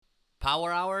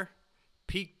Power hour,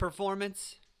 peak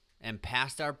performance, and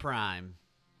past our prime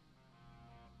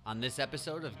on this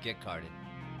episode of Get Carded.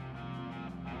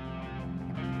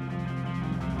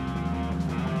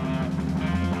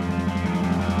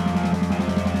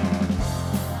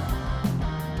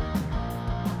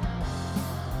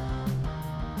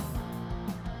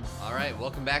 All right,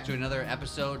 welcome back to another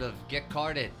episode of Get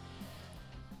Carded.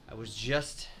 I was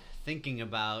just thinking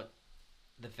about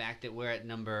the fact that we're at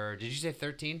number, did you say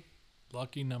 13?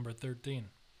 Lucky number 13.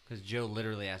 Because Joe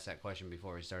literally asked that question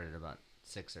before we started about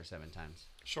 6 or 7 times.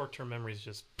 Short-term memory is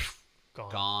just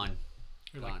gone. Gone.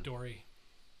 You're Gone. like Dory.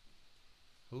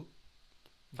 Who?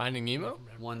 Finding Nemo?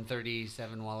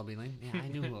 137 Wallaby Lane? Yeah, I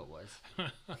knew who it was.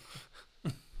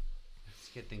 This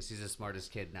kid thinks he's the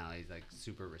smartest kid now. He's like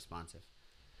super responsive.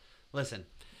 Listen.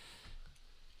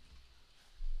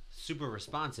 Super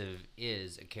responsive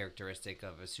is a characteristic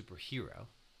of a superhero.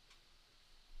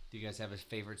 Do you guys have a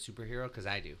favorite superhero? Because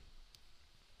I do.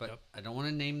 But Yep. I don't want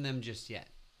to name them just yet.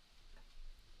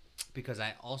 Because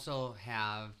I also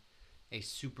have a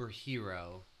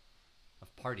superhero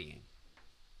of partying.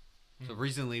 So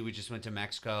recently we just went to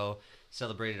Mexico,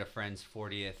 celebrated a friend's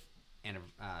 40th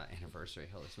anniversary.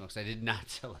 Holy smokes, I did not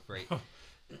celebrate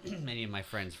many of my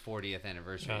friends' 40th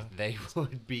anniversaries. Yeah. They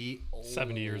would be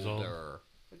 70 years old. older.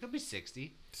 It could be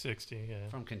 60 60, yeah.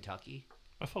 from Kentucky.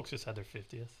 My folks just had their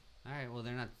 50th. All right, well,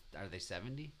 they're not, are they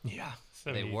 70? Yeah.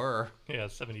 70, They were. Yeah,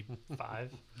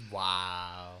 75.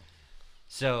 Wow.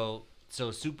 So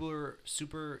superhero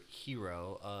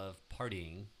of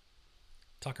partying,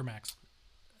 Tucker Max.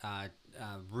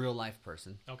 real life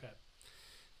person. Okay.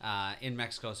 In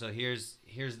Mexico. So here's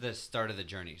the start of the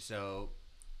journey. So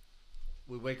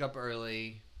we wake up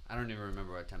early. I don't even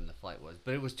remember what time the flight was,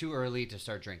 but it was too early to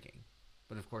start drinking.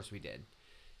 But of course we did.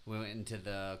 We went into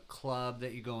the club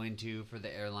that you go into for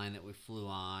the airline that we flew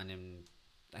on, and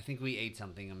I think we ate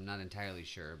something. I'm not entirely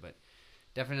sure, but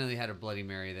definitely had a Bloody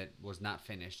Mary that was not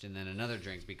finished, and then another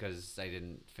drink because I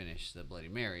didn't finish the Bloody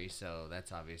Mary. So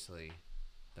that's obviously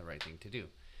the right thing to do.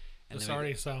 And This then we-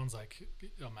 already sounds like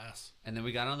a mess. and then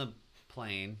we got on the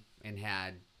plane and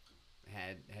had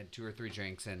 2 or 3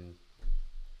 drinks, and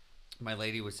my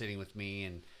lady was sitting with me,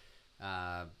 and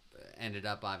ended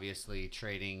up obviously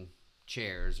trading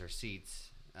chairs or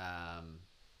seats.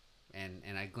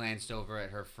 And I glanced over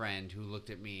at her friend who looked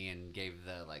at me and gave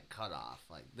the like cut off,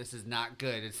 like, this is not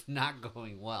good. It's not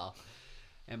going well.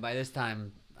 And by this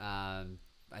time, I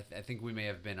think we may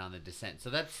have been on the descent. So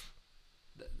that's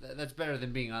better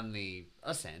than being on the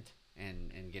ascent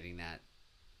and getting that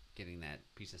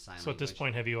piece of sign So at this language.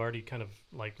 point, have you already kind of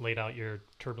like laid out your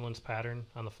turbulence pattern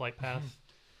on the flight path?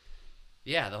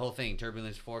 Yeah, the whole thing.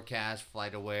 Turbulence forecast,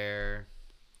 flight aware.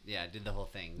 Yeah, I did the whole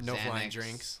thing. No flying Xanax.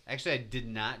 drinks. Actually, I did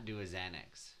not do a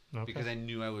Xanax Okay. because I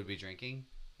knew I would be drinking,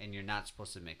 and you're not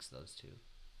supposed to mix those two.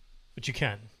 But you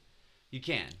can. You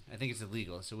can. I think it's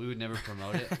illegal, so we would never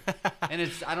promote it.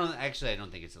 And I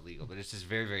don't think it's illegal, but it's just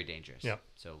very, very dangerous. Yep.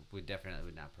 So we definitely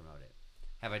would not promote it.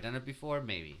 Have I done it before?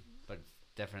 Maybe, but it's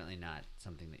definitely not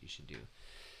something that you should do.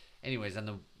 Anyways,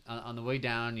 on the way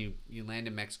down, you land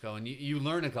in Mexico, and you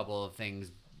learn a couple of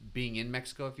things being in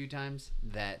Mexico a few times,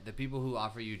 that the people who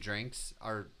offer you drinks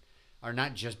are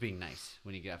not just being nice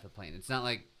when you get off the plane. It's not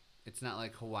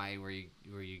like Hawaii where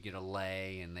you get a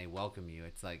lei and they welcome you.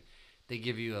 It's like they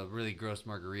give you a really gross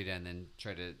margarita and then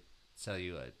try to sell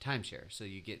you a timeshare. So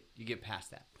you get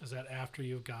past that. Is that after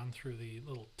you've gone through the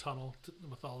little tunnel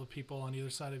with all the people on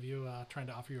either side of you trying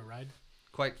to offer you a ride?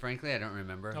 Quite frankly, I don't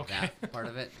remember Okay. that part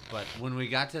of it. But when we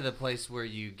got to the place where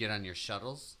you get on your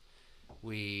shuttles,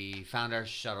 we found our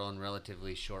shuttle in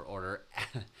relatively short order.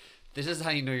 This is how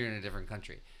you know you're in a different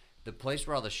country. The place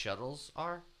where all the shuttles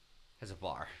are has a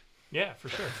bar. Yeah, for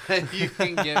sure. You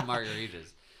can get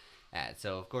margaritas at.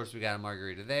 So, of course, we got a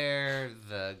margarita there.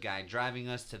 The guy driving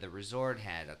us to the resort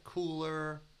had a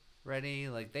cooler ready.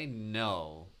 Like, they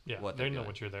know Yeah, what they they're know doing.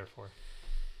 what you're there for.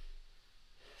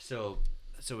 So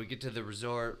we get to the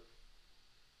resort.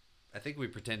 I think we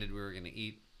pretended we were going to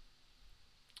eat.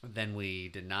 Then we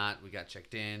did not. We got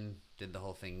checked in, did the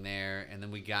whole thing there, and then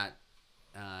we got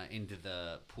into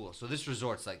the pool. So this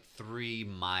resort's like 3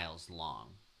 miles long.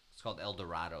 It's called El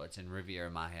Dorado. It's in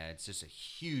Riviera Maya. It's just a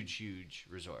huge, huge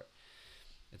resort.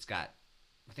 It's got,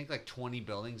 I think, like 20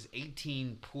 buildings,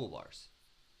 18 pool bars.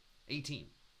 18.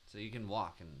 So you can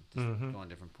walk and just go in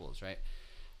different pools, right?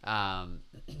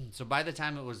 So by the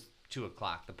time it was 2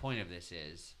 o'clock, the point of this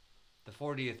is the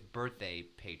 40th birthday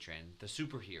patron, the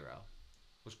superhero,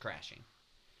 was crashing.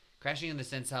 Crashing in the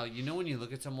sense how, you know, when you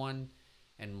look at someone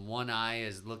and one eye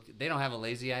is they don't have a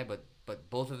lazy eye, but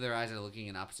both of their eyes are looking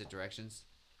in opposite directions.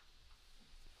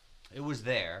 It was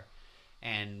there,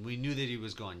 and we knew that he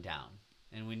was going down,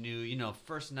 and we knew,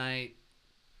 first night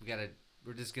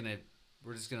we're just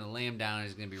gonna lay him down.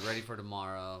 He's gonna be ready for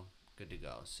tomorrow, good to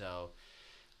go. So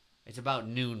it's about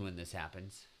noon when this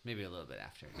happens, maybe a little bit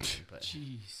after noon, but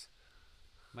Jeez.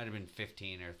 might have been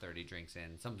 15 or 30 drinks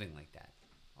in, something like that.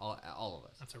 All of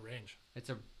us. That's a range. It's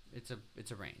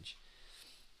a range.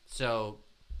 So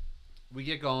we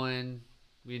get going.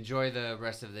 We enjoy the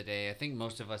rest of the day. I think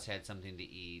most of us had something to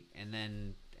eat, and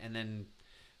then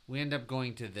we end up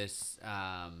going to this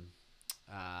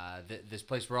this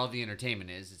place where all the entertainment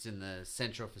is. It's in the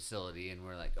central facility, and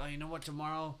we're like, oh, you know what?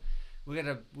 Tomorrow we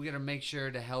gotta make sure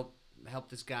to help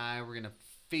this guy. We're gonna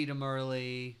feed him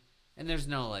early, and there's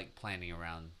no like planning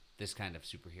around this kind of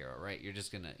superhero, right? You're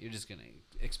just gonna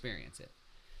experience it,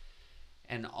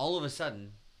 and all of a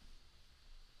sudden,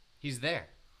 he's there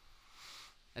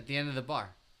at the end of the bar.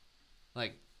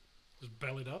 Like, Just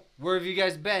bellied up. where have you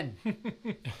guys been?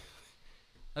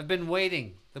 I've been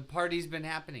waiting. The party's been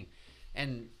happening,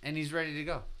 and he's ready to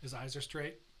go. His eyes are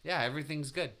straight. Yeah,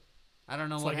 everything's good. I don't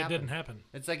know It's what like happened. it didn't happen.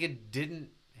 It's like it didn't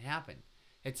happen.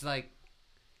 It's like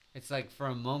for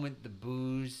a moment the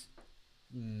booze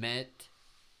met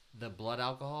the blood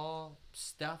alcohol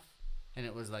stuff, and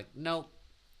it was like, nope.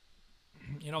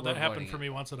 You know, We're that happened avoiding for it. me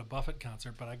once at a Buffett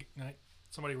concert, but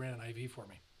somebody ran an IV for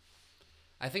me.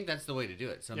 I think that's the way to do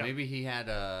it. So Yeah. maybe he had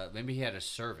a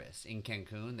service in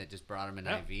Cancun that just brought him an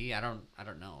Yeah. IV. I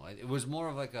don't know. It was more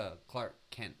of like a Clark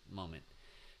Kent moment.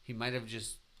 He might have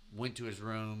just went to his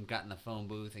room, got in the phone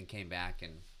booth, and came back,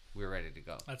 and we were ready to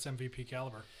go. That's MVP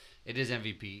caliber. It is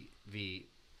MVP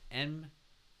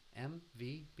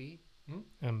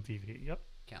MVV. Yep.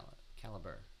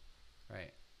 caliber,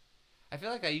 right? I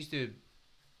feel like I used to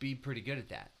be pretty good at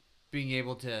that, being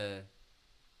able to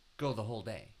go the whole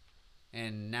day,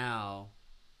 and now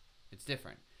it's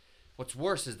different. What's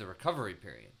worse is the recovery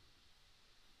period.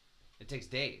 It takes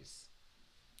days.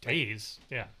 Days.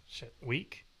 Yeah. Shit.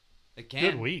 Week. It can.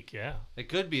 Good week. Yeah. It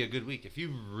could be a good week if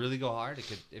you really go hard.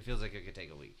 It feels like it could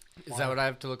take a week. Is that what I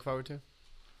have to look forward to?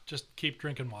 Just keep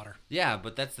drinking water. Yeah,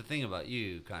 but that's the thing about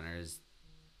you, Connor, is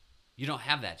you don't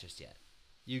have that just yet.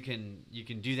 You can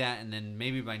do that, and then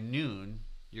maybe by noon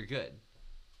you're good.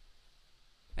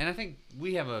 And I think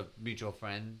we have a mutual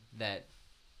friend that,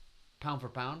 pound for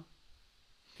pound,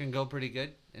 can go pretty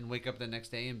good and wake up the next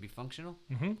day and be functional.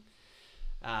 Mm-hmm.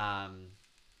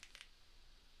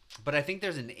 But I think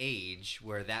there's an age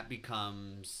where that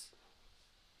becomes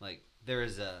like there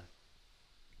is a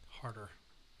Harder.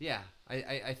 yeah.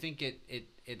 I think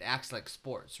it acts like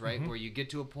sports, right? Mhm. Where you get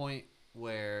to a point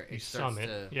where You it starts summit.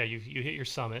 to Yeah. You hit your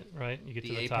summit, right? You get The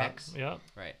to the apex. top. Yep.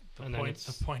 right. And then it's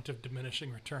The point of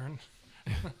diminishing return.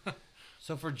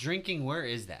 So for drinking, where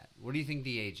is that? What do you think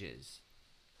the age is?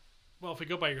 Well, if we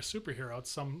go by your superhero,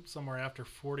 it's somewhere after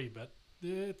 40, but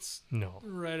it's no.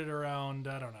 right at around,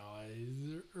 I don't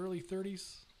know, early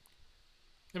 30s.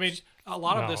 I mean, a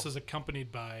lot of this No. is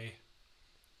accompanied by,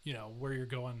 where you're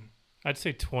going. I'd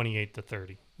say 28 to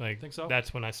 30. Like, Think so?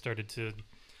 That's when I started to.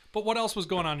 But what else was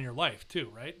going on in your life too,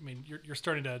 right? I mean, you're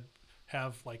starting to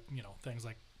have things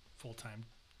like full-time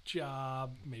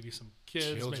job, maybe some kids,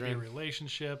 maybe a Children.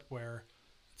 relationship where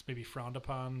it's maybe frowned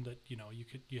upon that you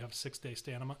have 6-day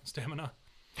stamina.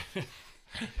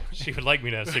 She would like me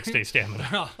to have 6-day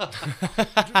stamina.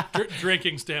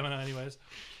 Drinking stamina, anyways.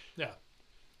 Yeah.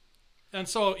 And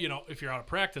so, if you're out of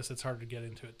practice, it's hard to get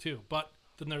into it too. But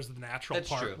then there's the natural That's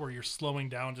part true. where you're slowing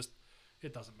down.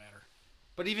 It doesn't matter.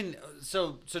 But even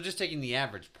so just taking the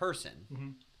average person,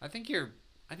 Mhm. I think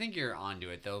you're onto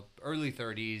it though. Early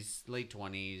 30s, late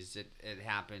 20s, it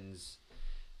happens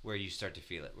where you start to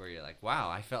feel it, where you're like, wow,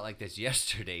 I felt like this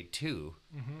yesterday too.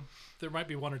 There might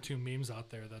be one or two memes out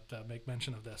there that make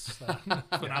mention of this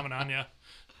phenomenon. Yeah.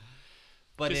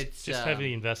 But just, it's just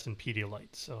heavily invest in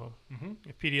Pedialyte. So,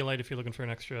 if Pedialyte, if you're looking for an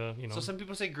extra, So some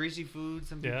people say greasy food.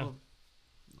 Some Yeah. people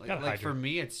Gotta like for hydrate.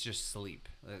 me, it's just sleep.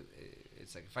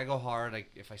 It's like if I go hard,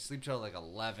 if I sleep till like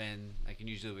 11, I can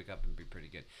usually wake up and be pretty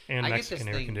good. and I get Mexican this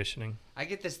air thing- conditioning. I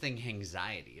get this thing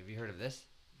anxiety. Have you heard of this?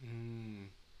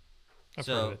 I've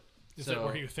So- heard of it. Is So- it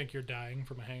where you think you're dying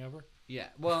from a hangover? Yeah,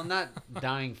 well, not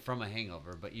dying from a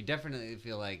hangover, but you definitely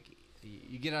feel like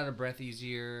you get out of breath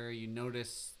easier. You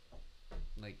notice,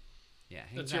 anxiety.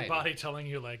 That's your body telling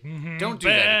you, Don't do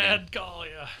that bad again. call,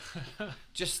 yeah.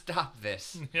 Just stop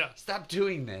this. Yeah. Stop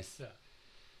doing this.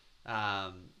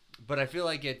 Yeah. But I feel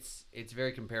like it's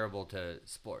very comparable to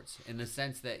sports in the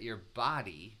sense that your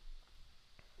body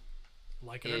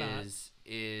Like it or not.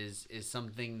 is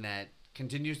something that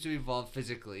continues to evolve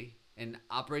physically and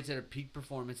operates at a peak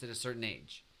performance at a certain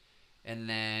age. And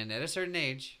then at a certain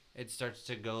age, it starts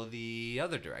to go the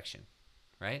other direction,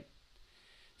 right?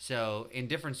 So in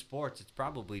different sports, it's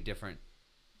probably different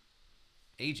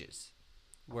ages.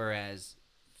 Whereas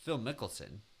Phil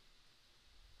Mickelson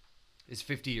is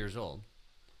 50 years old,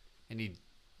 and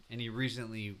he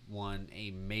recently won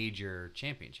a major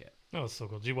championship. Oh, it's so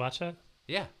cool. Did you watch that?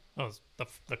 Yeah, Oh, it's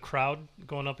the crowd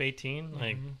going up 18.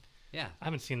 Like, yeah. I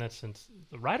haven't seen that since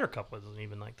the Ryder Cup wasn't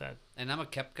even like that. And I'm a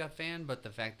Koepka fan, but the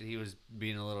fact that he was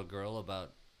being a little girl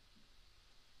about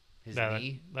his That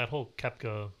knee, that whole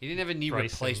Kepka he didn't have a knee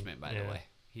Bryson, replacement, by the yeah. way.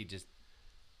 He just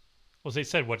well, they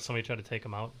said what somebody tried to take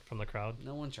him out from the crowd.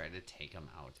 no one tried to take him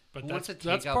out. But Who wants to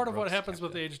that's take out part of what Brooks happens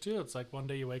with Koepka? age too. It's like one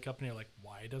day you wake up and you're like,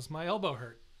 why does my elbow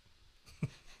hurt?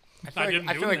 I didn't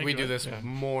feel do like anything we to do it. this Yeah.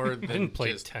 more than Didn't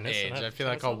play just tennis age. and that I feel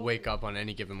like tennis I'll level? wake up on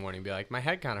any given morning and be like, my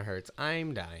head kind of hurts.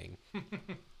 I'm dying.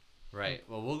 Right.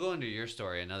 Well, we'll go into your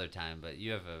story another time, but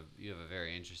you have a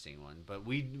very interesting one.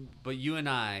 But you and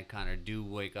I, Connor, do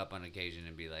wake up on occasion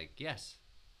and be like, yes,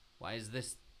 why is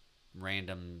this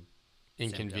random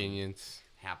symptom Inconvenience.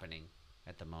 happening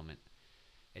at the moment?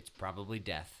 It's probably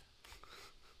death,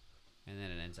 and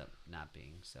then it ends up not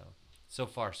being. So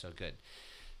far so good.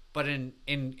 But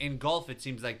in golf, it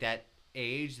seems like that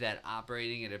age, that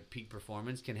operating at a peak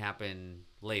performance, can happen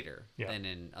later Yeah. than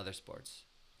in other sports,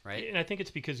 right? And I think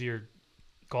it's because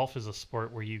golf is a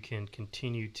sport where you can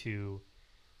continue to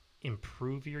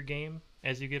improve your game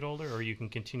as you get older, or you can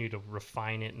continue to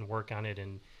refine it and work on it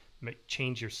and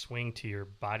change your swing to your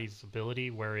body's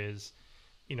ability. Whereas,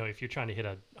 if you're trying to hit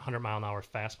a 100-mile-an-hour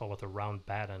fastball with a round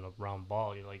bat and a round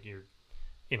ball,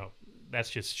 that's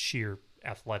just sheer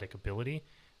athletic ability.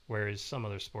 Whereas some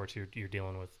other sports, you're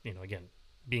dealing with, again,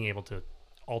 being able to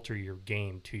alter your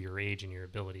game to your age and your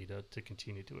ability to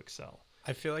continue to excel.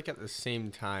 I feel like at the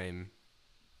same time,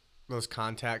 those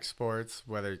contact sports,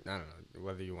 whether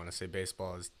you want to say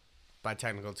baseball is by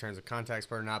technical terms a contact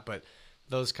sport or not, but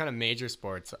those kind of major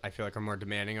sports, I feel like are more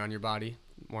demanding on your body,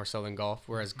 more so than golf.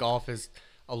 Whereas golf is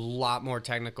a lot more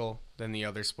technical than the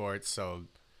other sports, so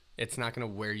it's not going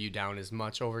to wear you down as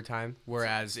much over time.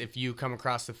 Whereas if you come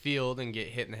across the field and get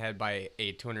hit in the head by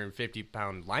a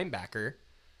 250-pound linebacker,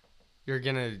 you're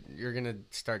gonna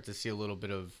start to see a little bit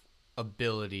of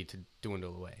ability to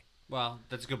dwindle away. Well,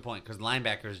 that's a good point, because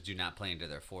linebackers do not play into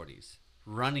their 40s.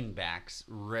 Running backs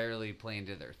rarely play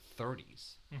into their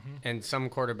 30s. And some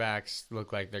quarterbacks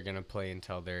look like they're going to play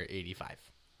until they're 85.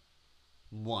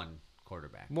 One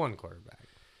quarterback. One quarterback.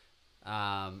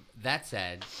 That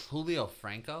said, Julio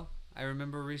Franco, I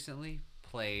remember recently,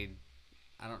 played,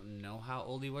 I don't know how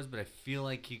old he was, but I feel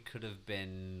like he could have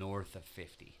been north of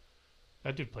 50.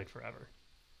 That dude played forever.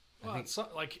 Well, it's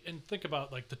and think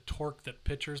about like the torque that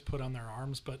pitchers put on their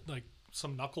arms, but like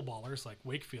some knuckleballers like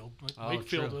Wakefield.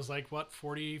 Wakefield true. was like,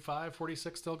 45,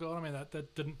 46 still going? I mean,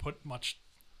 that didn't put much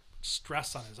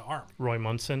stress on his arm. Roy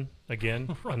Munson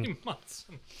again. Roy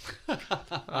Munson.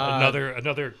 Another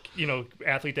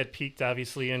athlete that peaked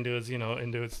obviously into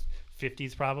his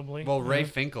 50s probably. Well, Ray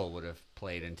Finkel would have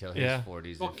played until his Yeah.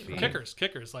 40s. Well, and 50s.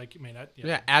 kickers. Like, I mean,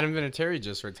 Yeah, Adam Vinatieri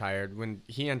just retired. When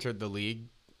he entered the league,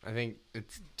 I think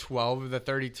it's 12 of the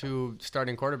 32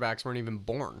 starting quarterbacks weren't even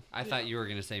born. I thought you were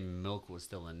going to say Milk was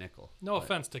still a nickel. no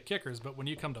offense to kickers, but when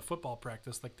you come to football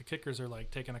practice, like the kickers are like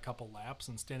taking a couple laps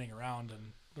and standing around,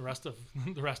 and the rest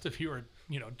of you are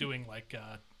doing like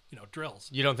drills.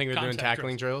 You don't think they're doing Contact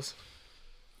tackling drills?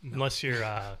 Unless you're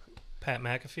Pat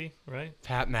McAfee, right?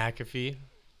 Pat McAfee.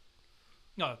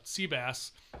 No, Seabass.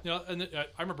 And I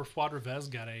remember Fuad Revez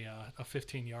got a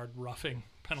 15-yard roughing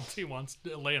penalty once,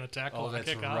 laying a tackle Oh, on a that's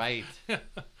kickoff. right. And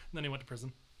then he went to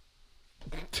prison.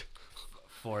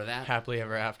 For that? Happily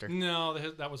ever after. No,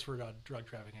 that was for drug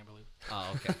trafficking, I believe.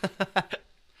 Oh, okay.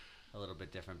 A little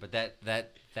bit different, but that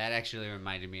actually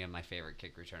reminded me of my favorite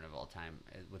kick return of all time,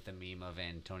 with the meme of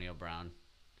Antonio Brown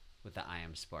with the "I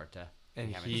am Sparta." And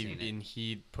You haven't seen it.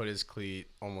 he put his cleat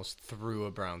almost through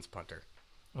a Browns punter.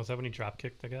 Was that when he drop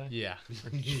kicked the guy? Yeah.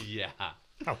 Yeah,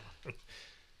 Oh.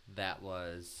 that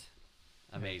was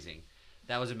amazing.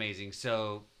 That was amazing.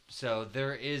 So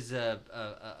there is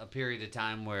a period of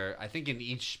time where I think in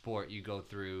each sport you go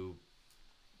through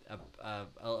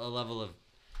a level of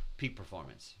peak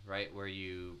performance, right? Where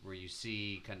you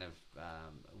see kind of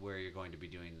where you're going to be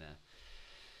doing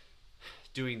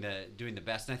the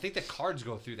best. And I think the cards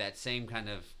go through that same kind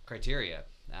of criteria.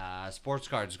 Sports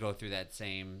cards go through that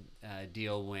same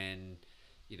deal when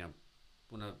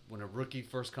a rookie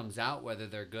first comes out, whether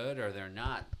they're good or they're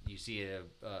not, you see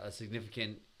a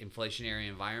significant inflationary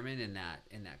environment in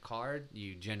that card.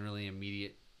 You generally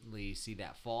immediately see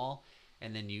that fall,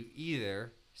 and then you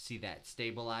either see that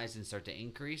stabilize and start to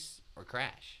increase or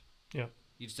crash. Yeah.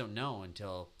 You just don't know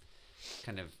until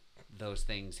kind of those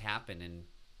things happen. And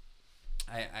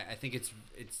I think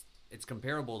it's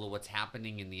comparable to what's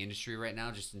happening in the industry right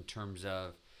now, just in terms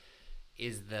of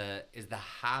is the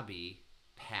hobby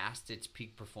past its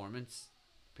peak performance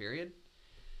period.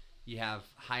 You have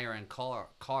higher end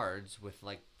cards with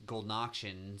like Golden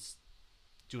Auctions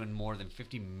doing more than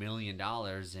 $50 million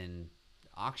in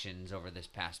auctions over this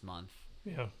past month.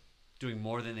 Yeah. Doing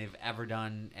more than they've ever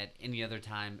done at any other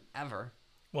time ever.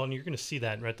 Well, and you're going to see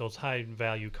that, right? Those high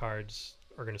value cards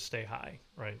are going to stay high,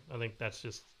 right? I think that's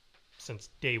just since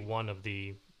day one of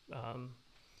the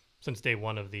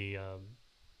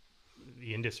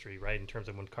industry, right? In terms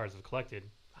of when cards have collected,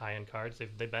 high end cards,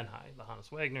 they've been high. The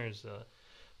Honus Wagners,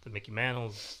 the Mickey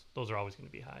Mantles, those are always going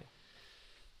to be high.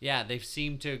 Yeah, they've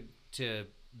seemed to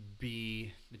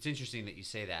be. It's interesting that you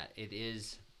say that.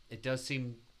 It does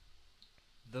seem.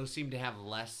 Those seem to have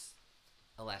less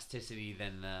elasticity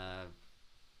than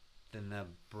the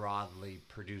broadly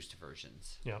produced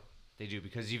versions. Yeah, they do,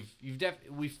 because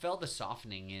we felt the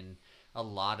softening in a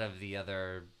lot of the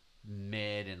other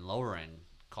mid and lower end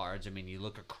cards. I mean, you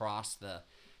look across the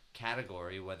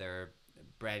category, whether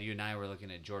Brad, you and I were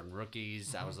looking at Jordan rookies,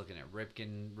 Mm-hmm. I was looking at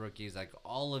Ripken rookies, like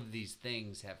all of these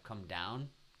things have come down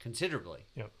considerably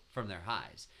from their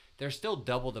highs. They're still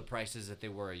double the prices that they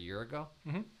were a year ago.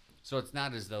 Mm-hmm. So it's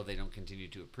not as though they don't continue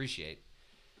to appreciate,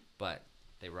 but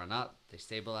they run up, they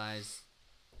stabilize.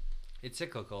 It's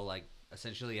cyclical, like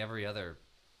essentially every other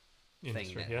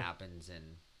thing that happens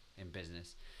in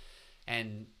business.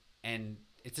 And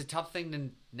it's a tough thing to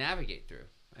navigate through.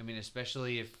 I mean,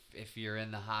 especially if you're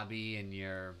in the hobby and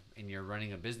you're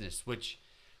running a business, which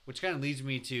kind of leads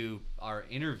me to our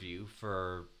interview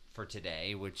for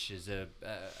today, which is a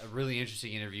really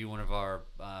interesting interview. One of our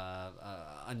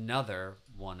another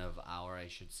one of our, I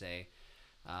should say,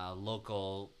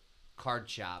 local card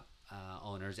shop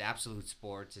owners, Absolute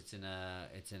Sports. It's in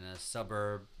a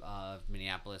suburb of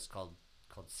Minneapolis called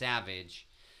Savage.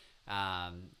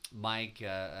 Mike,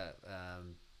 a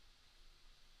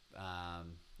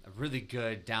really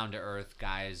good, down-to-earth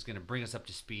guy, is going to bring us up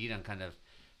to speed on kind of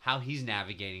how he's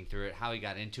navigating through it, how he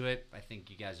got into it. I think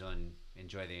you guys will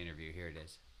enjoy the interview. Here it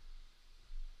is.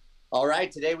 All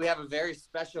right. Today we have a very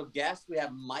special guest. We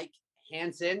have Mike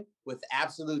Hansen with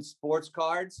Absolute Sports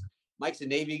Cards. Mike's a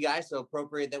Navy guy, so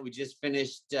appropriate that we just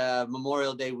finished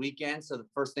Memorial Day weekend. So the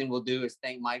first thing we'll do is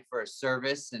thank Mike for his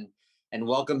service and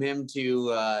welcome him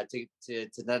to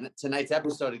tonight's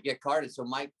episode of Get Carded. So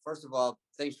Mike, first of all,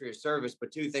 thanks for your service,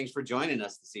 but two, thanks for joining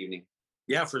us this evening.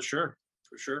 Yeah, for sure.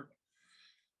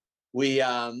 We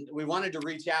wanted to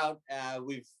reach out.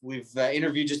 We've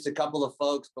interviewed just a couple of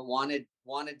folks, but wanted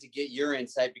to get your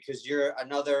insight because you're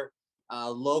another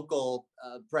local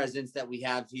presence that we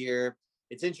have here.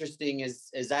 It's interesting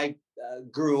as I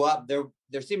grew up,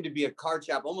 there seemed to be a card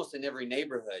shop almost in every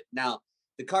neighborhood. Now,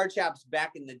 the card shops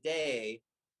back in the day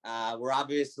were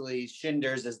obviously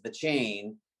Schindler's as the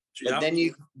chain, but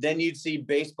then you'd see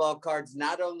baseball cards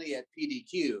not only at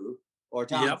PDQ or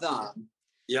Tom Thumb,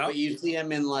 but you see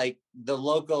them in like the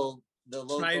local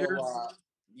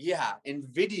in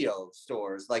video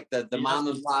stores, like the mom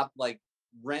and pop, like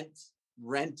rent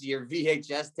your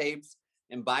VHS tapes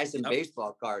and buy some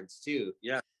baseball cards too.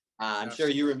 Yeah. I'm sure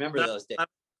you remember those days.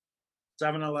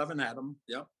 7-Eleven had them.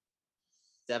 Yep.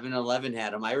 7-Eleven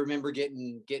had them. I remember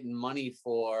getting money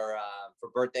for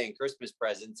birthday and Christmas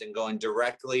presents and going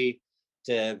directly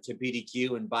to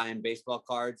PDQ and buying baseball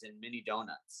cards and mini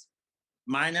donuts.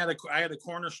 I had a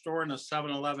corner store and a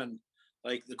 7-Eleven.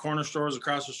 Like the corner store was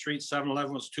across the street.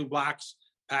 7-Eleven was 2 blocks,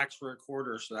 packs for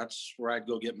 $0.25. So that's where I'd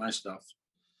go get my stuff.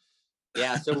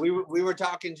 Yeah. So we were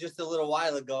talking just a little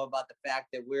while ago about the fact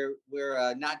that we're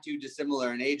not too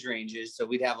dissimilar in age ranges. So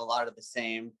we'd have a lot of the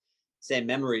same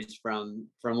memories from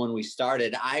when we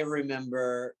started. I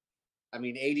remember,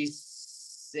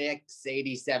 86,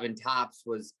 87 Topps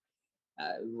was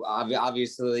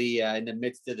obviously in the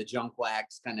midst of the junk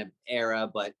wax kind of era,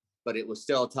 but it was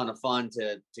still a ton of fun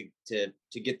to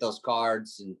get those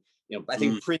cards. And I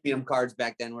think premium cards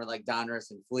back then were like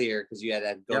Donruss and Fleer because you had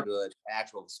to go to an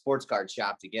actual sports card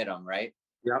shop to get them, right?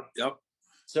 Yep.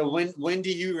 So when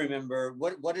do you remember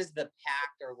what is the pack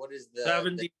or what is the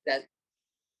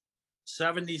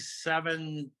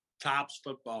 77 Topps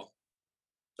football?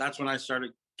 That's when I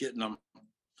started getting them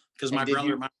because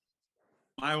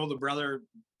my older brother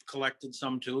collected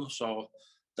some too. So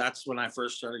that's when I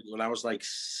first started, when I was like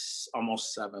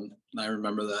almost 7. And I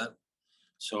remember that.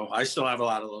 So I still have a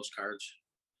lot of those cards.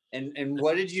 And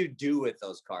what did you do with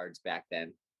those cards back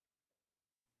then?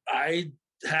 I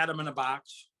had them in a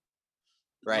box.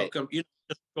 Right. You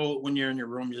just go when you're in your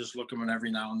room, you just look them in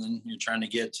every now and then. You're trying to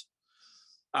get,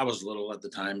 I was little at the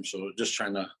time, so just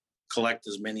trying to collect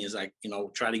as many as I,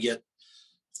 try to get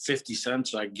 50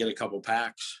 cents, I get a couple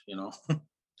packs,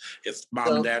 if mom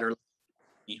So- and dad are.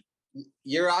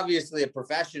 You're obviously a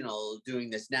professional doing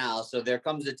this now, so there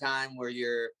comes a time where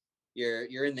you're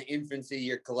in the infancy,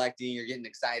 you're collecting, you're getting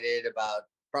excited about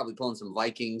probably pulling some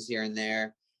Vikings here and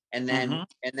there, and then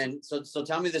so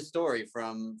tell me the story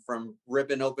from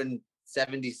ripping open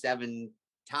 77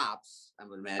 tops, I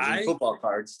would imagine, football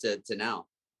cards to now.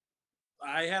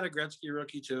 I had a Gretzky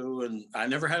rookie too, and I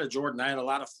never had a Jordan. I had a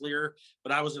lot of Fleer,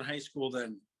 but I was in high school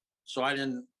then, so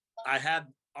I had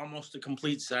almost a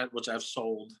complete set, which I've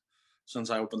sold since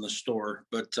I opened the store.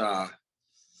 But I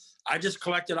just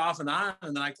collected off and on,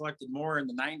 and then I collected more in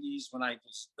the 90s when I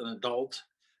was an adult,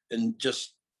 and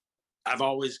just I've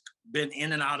always been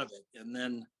in and out of it. And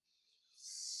then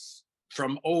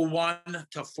from 01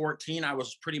 to 14, I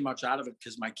was pretty much out of it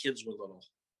because my kids were little.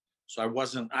 So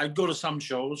I'd go to some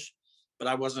shows, but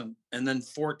I wasn't. And then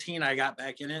 14, I got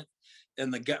back in it.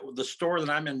 And the store that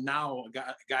I'm in now, a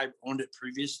guy owned it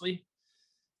previously.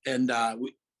 And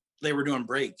they were doing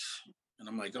breaks. And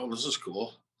I'm like, oh, this is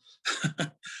cool.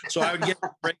 So I would get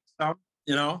breaks down,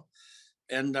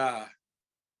 and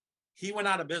he went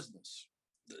out of business.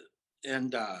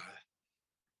 And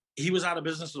he was out of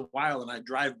business a while. And I'd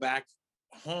drive back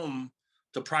home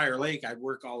to Prior Lake. I'd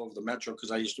work all over the metro because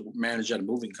I used to manage at a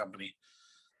moving company.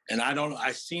 And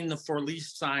I seen the for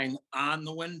lease sign on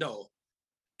the window.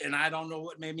 And I don't know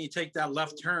what made me take that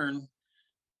left turn.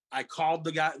 I called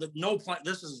the guy.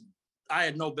 I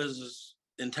had no business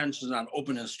intentions on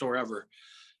opening a store ever.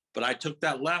 But I took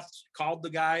that left, called the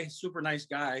guy, super nice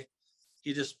guy.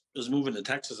 He just was moving to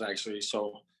Texas, actually.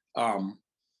 So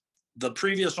the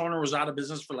previous owner was out of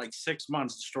business for like 6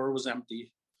 months. The store was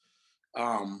empty.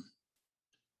 And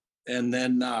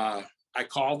then I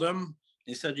called him.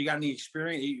 He said, "You got any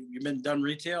experience? You've been done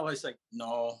retail?" I said,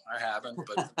 "No, I haven't,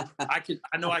 but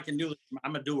I know I can do this.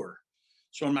 I'm a doer."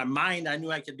 So in my mind, I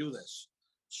knew I could do this.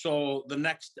 So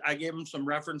I gave him some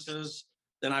references.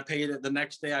 Then I paid it the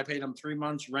next day. I paid him 3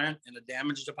 months rent and a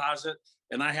damage deposit.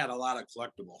 And I had a lot of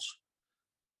collectibles.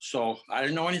 So I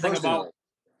didn't know anything about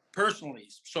personally.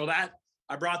 So I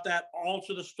brought that all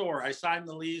to the store. I signed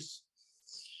the lease.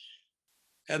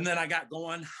 And then I got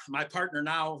going. My partner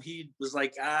now, he was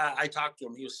like, I talked to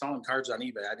him. He was selling cards on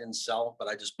eBay. I didn't sell, but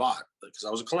I just bought because I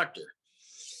was a collector.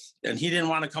 And he didn't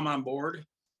want to come on board.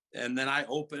 And then I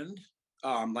opened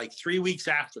like 3 weeks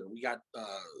after we got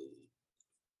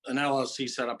an LLC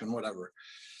set up and whatever.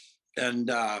 And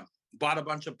bought a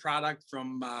bunch of product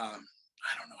from, I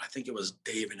don't know, I think it was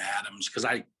Dave and Adams, because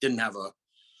I didn't have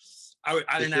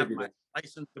I didn't have my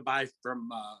license to buy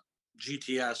from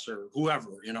GTS or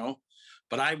whoever,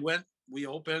 But we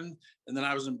opened, and then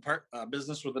I was in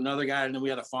business with another guy, and then we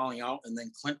had a falling out, and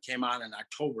then Clint came on in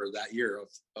October that year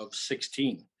of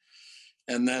 16.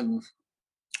 And then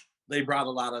they brought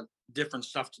a lot of different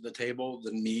stuff to the table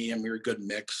than me, and we were a good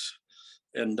mix.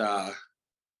 And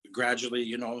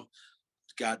gradually,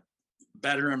 got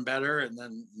better and better. And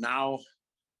then now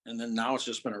it's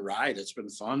just been a ride. It's been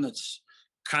fun. It's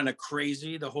kind of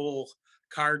crazy, the whole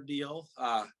card deal.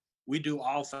 We do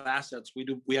all facets.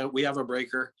 We have a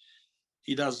breaker.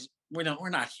 He does. We're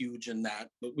not huge in that,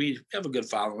 but we have a good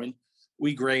following.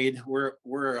 We grade. We're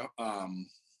a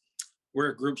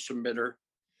group submitter,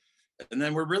 and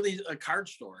then we're really a card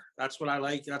store. That's what I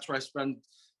like. That's where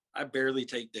I barely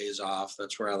take days off.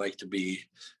 That's where I like to be.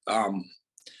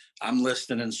 I'm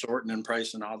listing and sorting and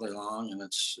pricing all day long, and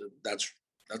that's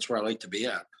where I like to be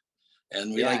at.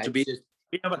 And we like to be.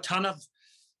 We have a ton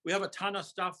of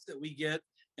stuff that we get,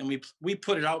 and we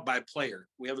put it out by player.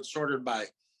 We have it sorted by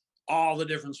all the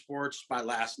different sports by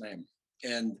last name,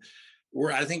 and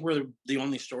I think we're the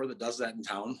only store that does that in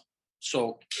town.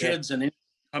 So kids and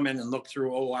come in and look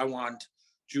through. Oh, I want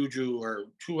Juju or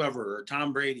whoever or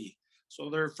Tom Brady. So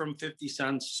they're from 50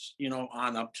 cents,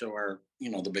 on up to our,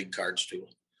 the big cards too.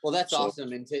 Well, that's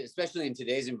awesome, and especially in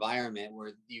today's environment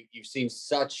where you've seen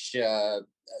such an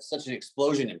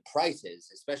explosion in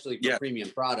prices, especially for premium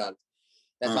product.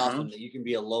 That's awesome that you can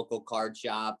be a local card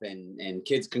shop and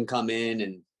kids can come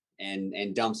in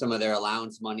and dump some of their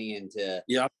allowance money into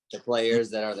the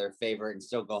players that are their favorite and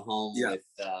still go home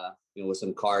with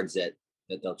some cards that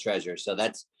they'll treasure. So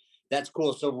that's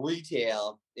cool. So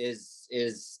retail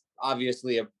is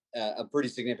obviously a pretty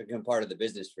significant part of the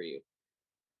business for you.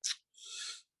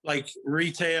 Like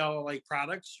retail, like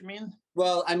products, you mean?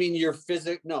 Well, I mean your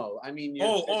physical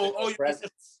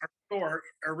presence. Our store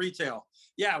or retail.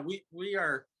 Yeah,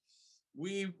 we're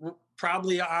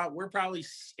probably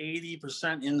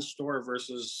 80% in store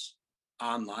versus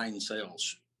online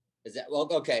sales. Is that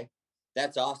okay?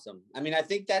 That's awesome. I mean, I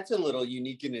think that's a little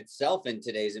unique in itself in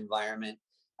today's environment.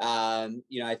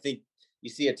 I think you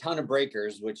see a ton of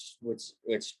breakers, which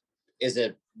is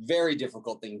a very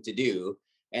difficult thing to do.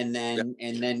 And then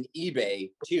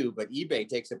eBay too, but eBay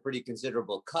takes a pretty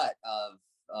considerable cut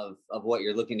of what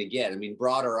you're looking to get. I mean,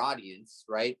 broader audience,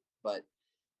 right? But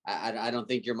I don't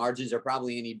think your margins are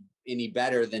probably any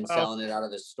better than selling it out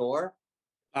of the store.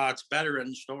 It's better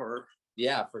in store.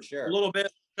 Yeah, for sure. A little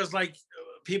bit, because like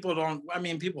people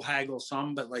haggle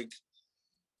some, but like,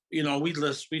 you know, we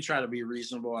try to be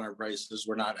reasonable on our prices.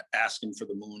 We're not asking for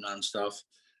the moon on stuff,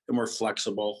 and we're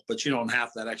flexible, but you don't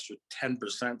have that extra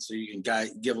 10%. So you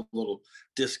can give a little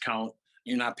discount.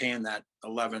 You're not paying that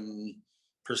 11%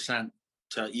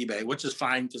 to eBay, which is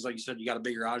fine. Cause like you said, you got a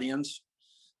bigger audience,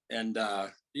 and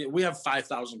we have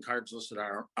 5,000 cards listed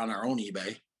on our own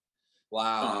eBay.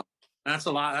 Wow. That's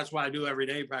a lot. That's what I do every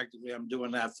day. Practically. I'm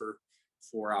doing that for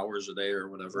 4 hours a day or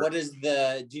whatever. What is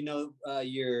do you know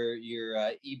your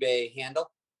eBay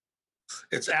handle?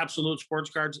 It's Absolute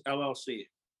Sports Cards LLC.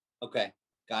 Okay.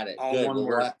 Got it. All good. one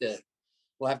word.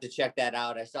 We'll have to check that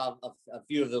out. I saw a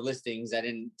few of the listings. I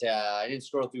didn't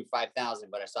scroll through 5,000,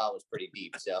 but I saw it was pretty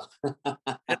deep. So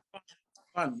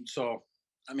fun. So,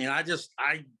 I mean, I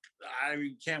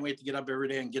can't wait to get up every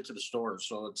day and get to the store.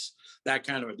 So it's that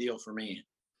kind of a deal for me.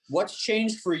 What's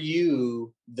changed for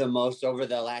you the most over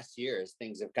the last year as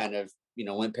things have kind of,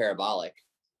 went parabolic?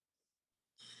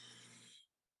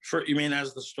 You mean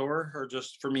as the store, or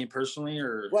just for me personally,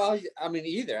 or? Well, I mean,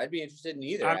 either. I'd be interested in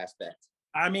either aspect.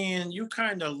 I mean, you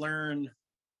kind of learn,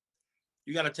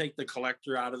 you got to take the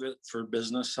collector out of it for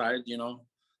business side,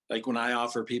 like when I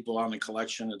offer people on the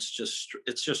collection, it's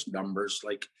just numbers.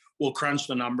 Like we'll crunch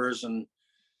the numbers and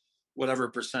whatever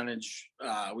percentage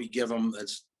we give them.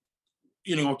 That's,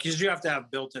 because you have to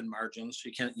have built-in margins.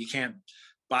 You can't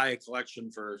buy a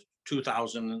collection for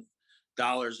 $2,000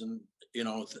 and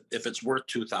if it's worth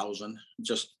 $2,000,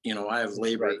 just I have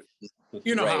labor. Right.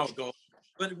 How it goes.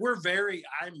 But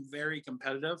I'm very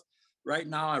competitive. Right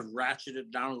now I've ratcheted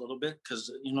it down a little bit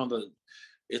because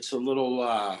it's a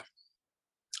little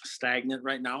stagnant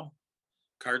right now.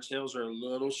 Card sales are a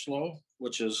little slow,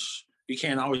 which is, you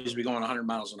can't always be going 100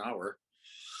 miles an hour.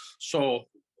 So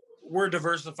we're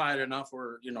diversified enough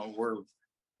where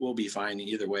we'll be fine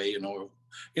either way. The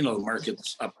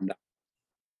market's up and down.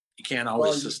 You can't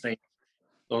always sustain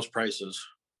those prices.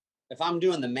 If I'm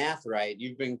doing the math right,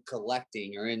 you've been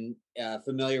collecting or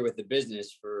familiar with the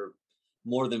business for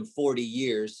more than 40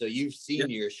 years. So you've seen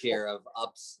your share of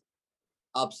ups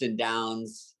and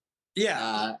downs.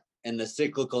 Yeah. And the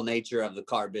cyclical nature of the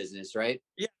car business, right?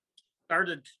 Yeah.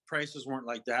 Started prices weren't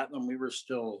like that, and we were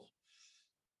still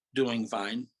doing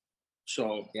fine.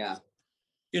 So yeah,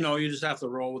 you just have to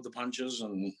roll with the punches,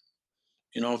 and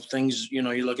things. You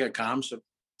look at comps,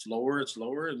 it's lower,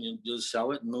 and you just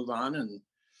sell it and move on, and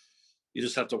you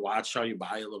just have to watch how you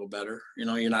buy a little better.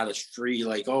 You're not as free,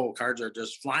 like, oh, cards are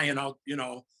just flying out.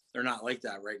 They're not like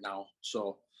that right now.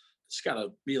 So it's got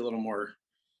to be a little more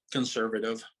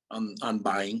conservative on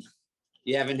buying.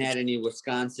 You haven't had any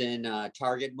Wisconsin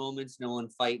Target moments? No one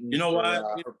fighting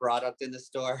for product in the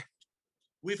store?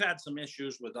 We've had some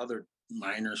issues with other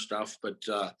minor stuff, but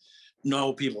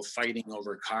no people fighting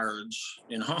over cards,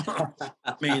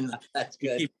 I mean, that's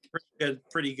good.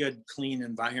 Pretty good, clean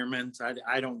environment.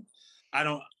 I don't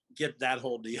get that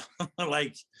whole deal.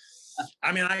 Like,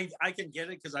 I mean, I can get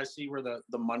it because I see where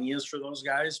the money is for those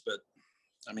guys, but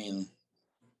I mean,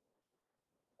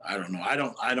 I don't know. I'd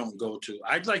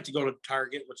like to go to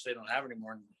Target, which they don't have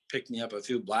anymore, and pick me up a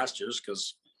few blasters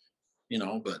because,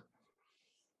 but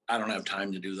I don't have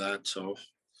time to do that. So,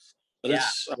 but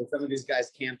with some of these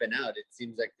guys camping out, it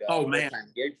seems like a full-time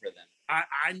gig for them.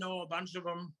 I know a bunch of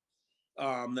them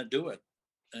that do it,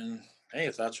 and hey,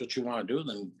 if that's what you want to do,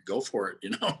 then go for it.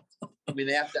 I mean,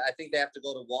 I think they have to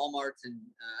go to Walmart's, and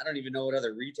I don't even know what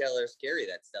other retailers carry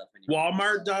that stuff anymore.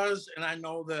 Walmart does, and I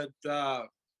know that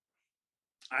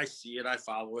I see it. I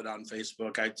follow it on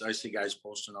Facebook. I see guys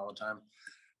posting all the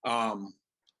time.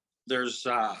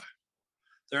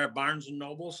 They're at Barnes and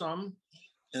Noble some,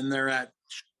 and they're at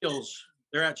Scheels.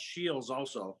 They're at Scheels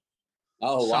also.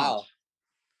 Oh, wow.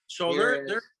 So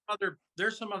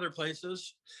there's some other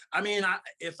places. I mean, I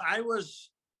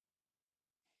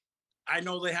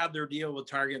know they have their deal with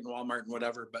Target and Walmart and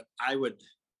whatever, but I would,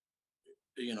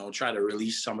 try to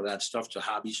release some of that stuff to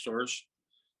hobby stores,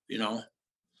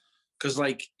 because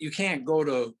like you can't go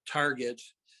to Target.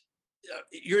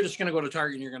 You're just going to go to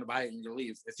Target and you're going to buy it and you're going to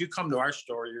leave. If you come to our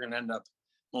store, you're going to end up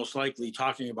most likely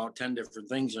talking about 10 different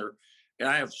things. And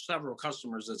I have several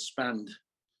customers that spend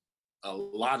a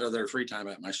lot of their free time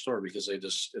at my store because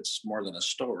it's more than a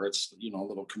store. It's, a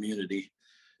little community.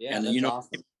 Yeah. And,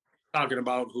 awesome. Talking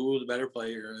about who the better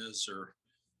player is, or,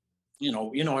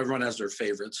 everyone has their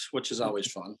favorites, which is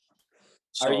always fun.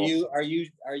 So, are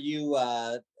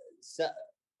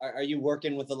you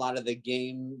working with a lot of the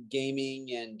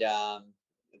gaming and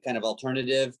kind of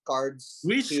alternative cards?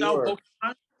 We sell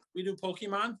Pokemon. We do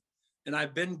Pokemon, and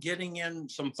I've been getting in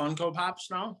some Funko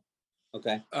Pops now.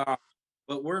 Okay.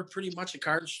 But we're pretty much a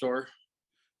card store.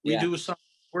 We do some.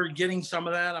 We're getting some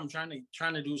of that. I'm trying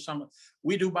to do some.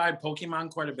 We do buy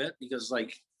Pokemon quite a bit because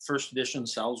like first edition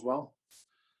sells well.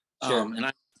 Sure. And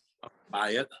I buy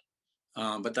it.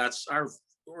 But that's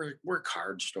we're a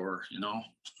card store,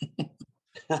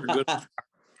 We're good. That's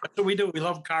what we do. We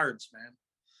love cards, man.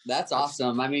 That's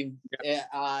awesome. I mean,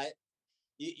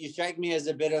 you strike me as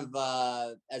a bit of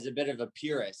a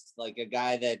purist, like a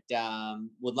guy that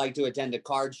would like to attend a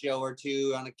card show or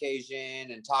two on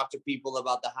occasion and talk to people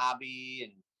about the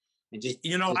hobby and just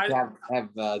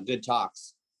have good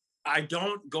talks. I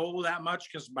don't go that much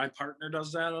because my partner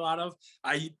does that a lot of.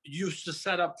 I used to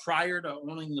set up prior to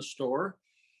owning the store.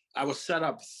 I was set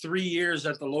up 3 years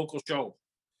at the local show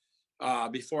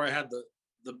before I had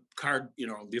the card,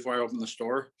 before I opened the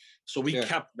store. So we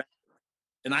kept that.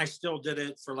 And I still did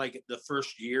it for like the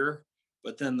first year,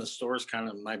 but then the store's kind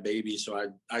of my baby.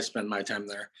 So I spend my time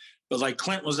there. But like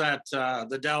Clint was at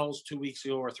the Dells 2 weeks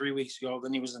ago or 3 weeks ago.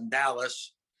 Then he was in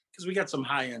Dallas because we got some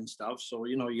high end stuff. So,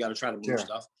 you got to try to move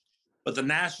stuff. But the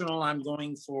National I'm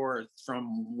going for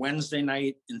from Wednesday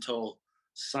night until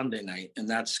Sunday night. And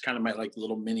that's kind of my like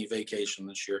little mini vacation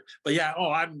this year. But yeah,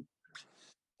 I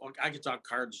could talk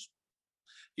cards.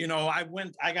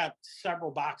 I got several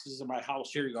boxes in my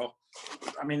house. Here you go.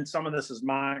 I mean, some of this is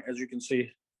mine, as you can see.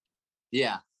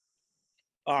 Yeah.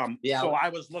 So I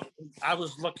was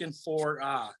looking for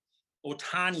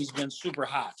Ohtani's been super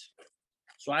hot.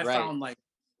 So I found like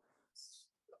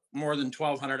more than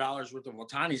 $1,200 worth of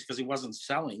Ohtani's because he wasn't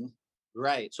selling.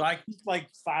 Right. So I keep like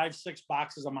 5-6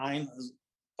 boxes of mine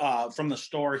from the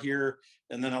store here,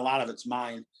 and then a lot of it's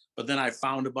mine. But then I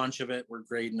found a bunch of it. We're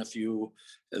grading a few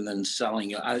and then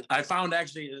selling it. I found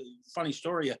actually a funny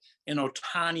story in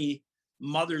Ohtani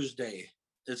Mother's Day.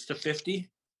 It's the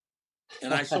 50.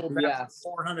 And I sold that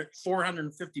for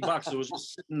 $450. It was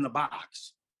just sitting in the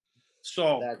box.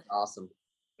 So that's awesome.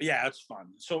 Yeah, it's fun.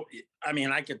 So, I mean,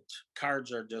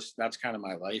 cards are just, that's kind of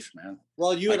my life, man.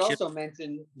 Well, you had also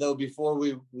mentioned though, before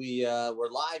we were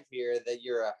live here, that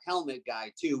you're a helmet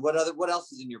guy too. What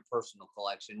else is in your personal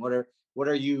collection? What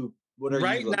are you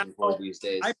looking for these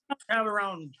days? I have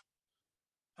around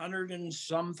 100 and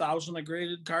some thousand of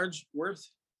graded cards worth.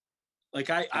 Like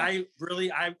my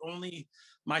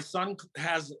son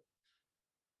has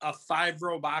a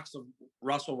 5-row box of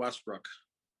Russell Westbrook,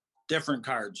 different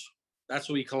cards. That's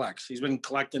what he collects. He's been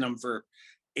collecting them for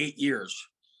 8 years.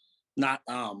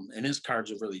 And his cards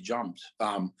have really jumped.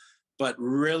 But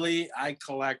really, I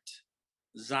collect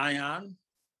Zion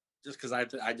just because I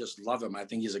just love him. I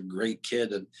think he's a great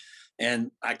kid,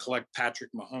 and I collect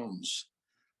Patrick Mahomes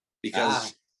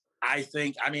because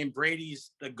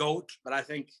Brady's the GOAT, but I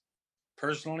think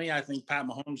personally, I think Pat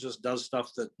Mahomes just does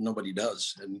stuff that nobody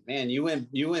does. And man, you win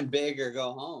big or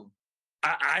go home.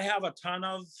 I have a ton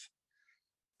of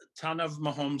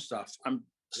Mahomes stuff.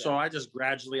 So I just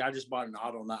bought an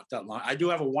auto not that long. I do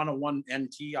have a 101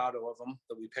 NT auto of them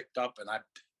that we picked up and I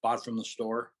bought from the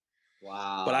store.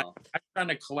 Wow. But I trying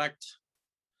to collect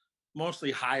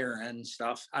mostly higher end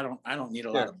stuff. I don't need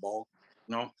a lot of bulk.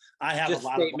 I have just a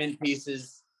lot statement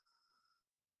pieces.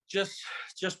 Just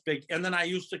big. And then I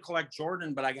used to collect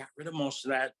Jordan, but I got rid of most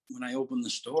of that when I opened the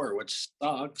store, which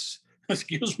sucks.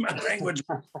 Excuse my language.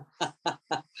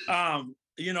 I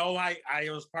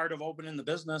was part of opening the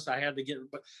business. I had to get,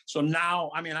 so now,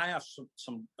 I have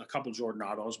a couple Jordan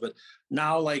autos, but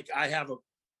now like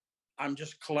I'm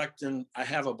just collecting. I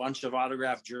have a bunch of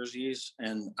autographed jerseys,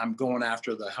 and I'm going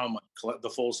after the helmet, the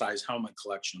full size helmet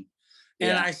collection.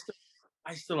 And I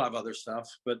still have other stuff,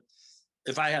 but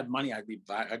if I had money, I'd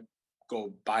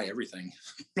go buy everything,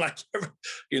 like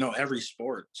every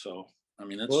sport. So.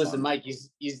 It's listen, Mike,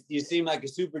 you seem like a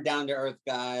super down to earth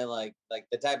guy, like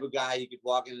the type of guy you could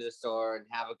walk into the store and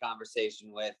have a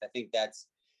conversation with. I think that's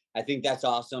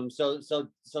awesome. So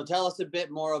tell us a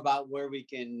bit more about where we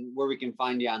can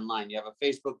find you online. You have a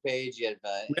Facebook page, you have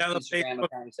Instagram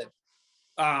account.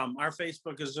 Our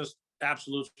Facebook is just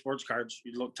Absolute Sports Cards.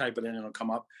 You type it in, it'll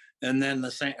come up. And then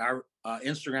our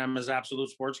Instagram is Absolute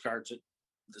Sports Cards.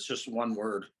 It's just one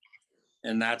word,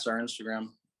 and that's our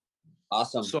Instagram.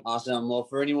 Awesome. Awesome. Well,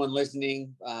 for anyone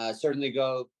listening, certainly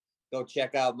go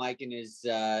check out Mike in his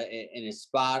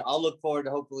spot. I'll look forward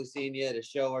to hopefully seeing you at a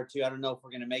show or two. I don't know if we're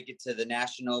going to make it to the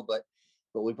National, but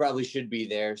we probably should be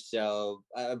there. So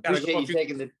I appreciate you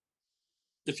taking the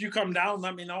if you come down,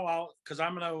 let me know. Cause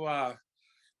I'm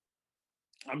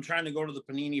trying to go to the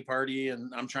Panini party,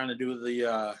 and I'm trying to do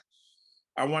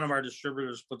one of our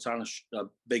distributors puts on a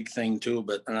big thing too,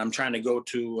 and I'm trying to go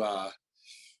to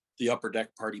the Upper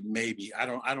Deck party. Maybe I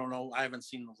don't know. I haven't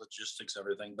seen the logistics,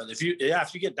 everything. But if you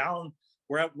get down,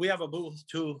 we have a booth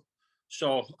too.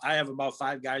 So I have about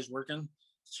 5 guys working.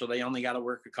 So they only got to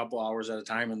work a couple hours at a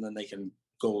time, and then they can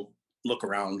go look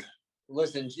around.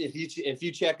 Listen, if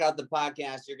you check out the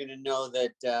podcast, you're going to know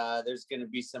that there's going to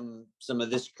be some of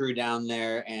this crew down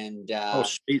there, and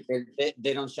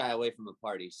they don't shy away from a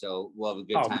party. So we'll have a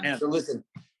good time. Man. So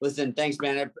listen, thanks,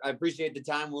 man. I appreciate the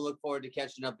time. We'll look forward to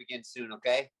catching up again soon.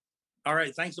 Okay. All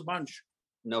right. Thanks a bunch.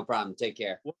 No problem. Take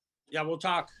care. Yeah, we'll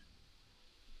talk.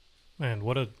 Man,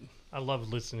 I love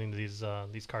listening to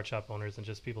these card shop owners and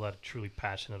just people that are truly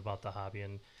passionate about the hobby.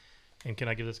 And can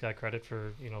I give this guy credit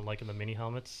for, liking the mini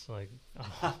helmets? Like,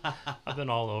 I've been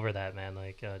all over that, man.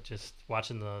 Like, just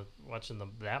watching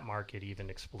that market even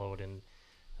explode, and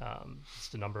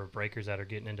just the number of breakers that are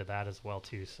getting into that as well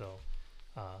too. So,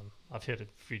 I've hit it.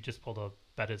 If you just pulled a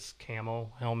Bettis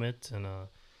camo helmet and a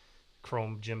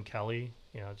chrome Jim Kelly,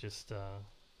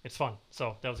 it's fun.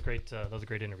 So that was a great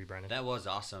interview, Brandon. That was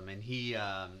awesome, and he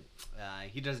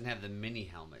doesn't have the mini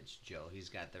helmets, Joe. He's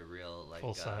got the real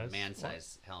full size man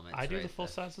size helmets. I do the full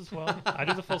size as well. I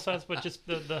do the full size, but just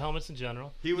the helmets in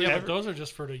general. But those are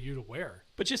just for you to wear.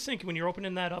 But just think, when you're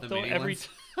opening that up, though, every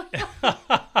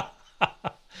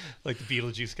like the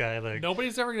Beetlejuice guy, like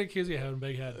nobody's ever gonna accuse you of having a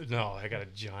big head. No, I got a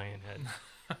giant head.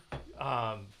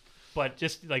 But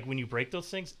just like when you break those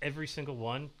things, every single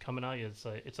one coming out, it's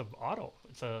an auto.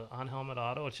 It's a on helmet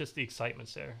auto. It's just the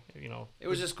excitement's there, It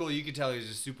was just cool. You could tell he was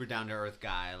a super down to earth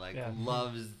guy. Like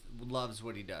loves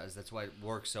what he does. That's why it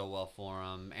works so well for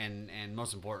him. And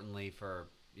most importantly for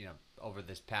over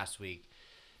this past week,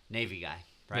 Navy guy,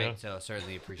 right? Yeah. So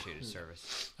certainly appreciate his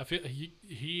service. I feel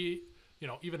he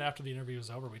even after the interview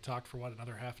was over, we talked for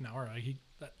another half an hour.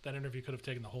 That interview could have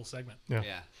taken the whole segment.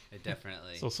 Yeah, it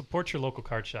definitely. So support your local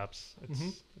card shops.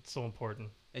 It's so important.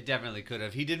 It definitely could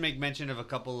have. He did make mention of a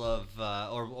couple of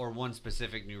or one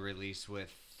specific new release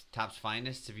with Topps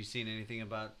Finest. Have you heard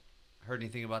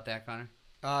anything about that, Connor?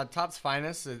 Topps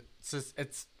Finest.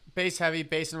 It's base heavy,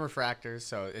 base and refractors.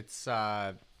 So it's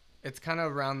kind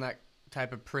of around that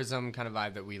type of prism kind of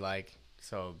vibe that we like.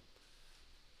 So.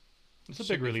 It's a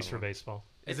big release for baseball.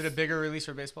 Is it a bigger release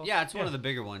for baseball? Yeah, it's one of the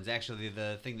bigger ones. Actually,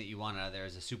 the thing that you want out of there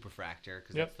is a superfractor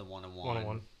because that's the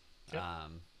 1-on-1.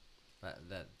 1-on-1.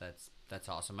 Yep. That's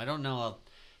awesome. I don't know a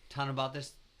ton about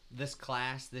this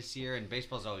class this year, and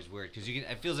baseball's always weird because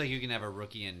it feels like you can have a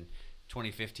rookie in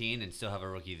 2015 and still have a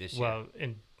rookie this year. Well,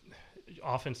 and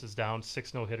offense is down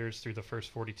 6 no-hitters through the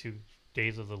first 42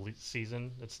 days of the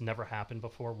season. It's never happened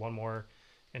before. One more.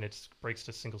 And it breaks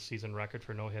the single season record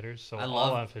for no hitters. So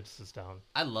all offense is down.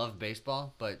 I love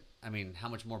baseball, but I mean, how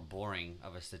much more boring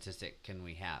of a statistic can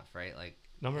we have, right? Like,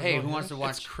 who wants to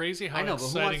watch? It's crazy how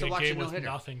exciting a game with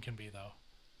nothing can be, though.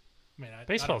 I mean,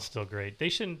 baseball's still great. They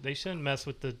shouldn't mess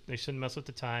with the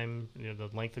time, the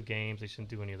length of games. They shouldn't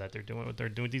do any of that. They're doing what they're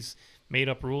doing. These made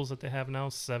up rules that they have now: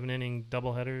 7-inning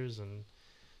doubleheaders and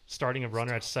starting a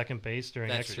runner at second base during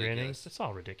extra innings. It's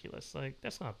all ridiculous. Like,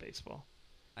 that's not baseball.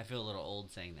 I feel a little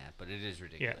old saying that, but it is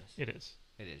ridiculous. Yeah, it is.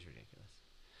 It is ridiculous.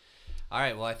 All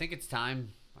right, well, I think it's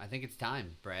time,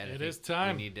 Brad. It is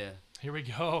time. We need to. Here we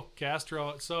go,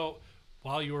 Castro. So,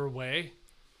 while you were away,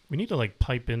 we need to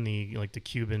pipe in the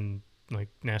Cuban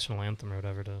national anthem or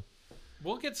whatever to.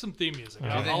 We'll get some theme music.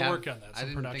 I'll work on that. I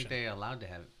didn't think they allowed to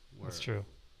have. That's true.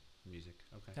 Music.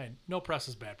 Okay. Hey, no press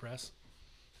is bad press.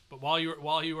 But while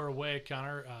you were away,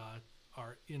 Connor,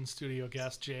 our in studio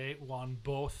guest Jay won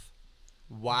both.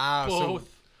 Wow. Both.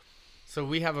 So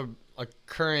we have a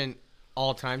current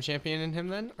all-time champion in him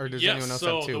then? Or does anyone else have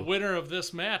two? Yes, so the winner of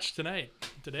this match today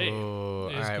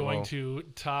is going to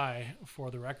tie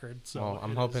for the record. So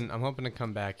I'm hoping to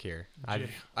come back here.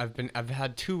 I've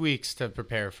had 2 weeks to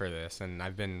prepare for this, and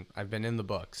I've been in the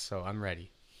books, so I'm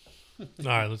ready. All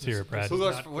right, let's hear it, Brad. Who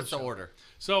goes? What's the order?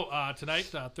 So tonight,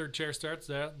 third chair starts.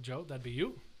 Joe, that'd be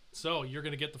you. So you're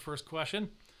going to get the first question,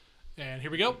 and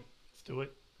here we go. Let's do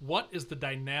it. What is the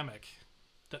dynamic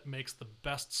that makes the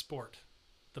best sport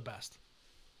the best?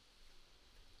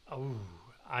 Oh,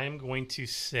 I am going to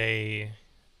say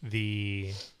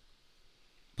the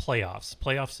playoffs.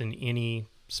 Playoffs in any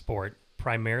sport,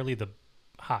 primarily the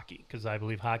hockey, because I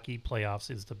believe hockey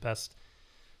playoffs is the best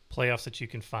playoffs that you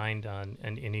can find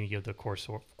in any of the core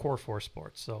 4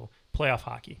 sports. So playoff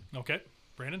hockey. Okay.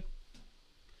 Brandon?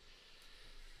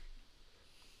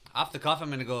 Off the cuff, I'm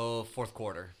going to go fourth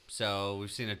quarter. So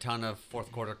we've seen a ton of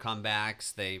fourth quarter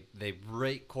comebacks. They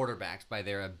rate quarterbacks by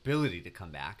their ability to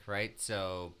come back, right?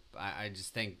 So I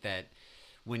just think that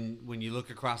when you look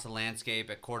across the landscape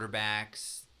at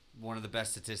quarterbacks, one of the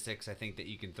best statistics I think that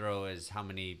you can throw is how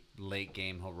many late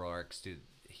game heroics do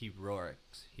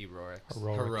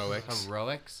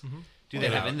they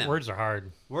have in them. Words are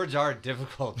hard. Words are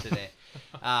difficult today.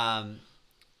 And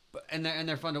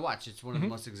they're fun to watch. It's one of the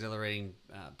most exhilarating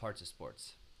parts of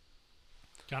sports.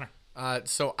 Connor.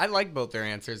 So I like both their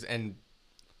answers, and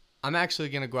I'm actually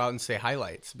going to go out and say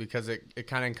highlights because it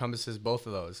kind of encompasses both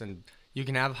of those. And you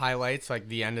can have highlights like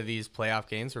the end of these playoff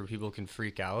games where people can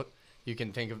freak out. You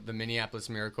can think of the Minneapolis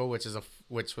Miracle, which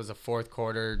was a fourth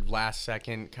quarter, last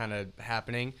second kind of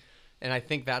happening. And I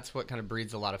think that's what kind of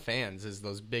breeds a lot of fans is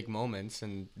those big moments,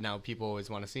 and now people always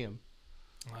want to see them.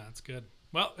 Well, that's good.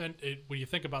 Well, and when you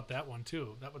think about that one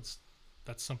too,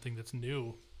 that's something that's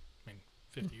new. I mean,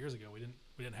 50 years ago we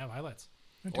didn't have highlights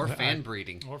or fan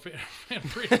breeding. Or fan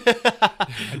breeding.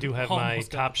 I do have my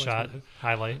Almost got Top the Shot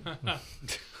placement.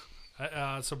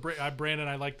 highlight. So Brandon,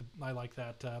 I like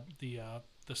that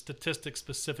the statistics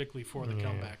specifically for the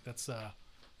comeback. That's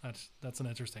an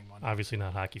interesting one. Obviously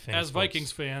not hockey fans. As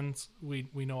Vikings fans, we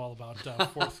know all about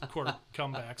fourth quarter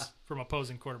comebacks from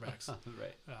opposing quarterbacks.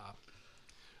 Right.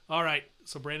 All right.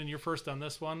 So, Brandon, you're first on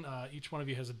this one. Each one of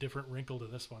you has a different wrinkle to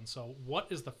this one. So, what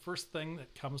is the first thing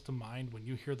that comes to mind when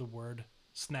you hear the word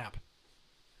snap?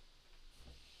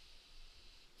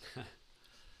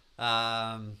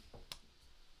 I'm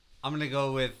gonna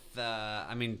go with.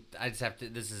 I mean, I just have to.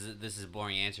 This is a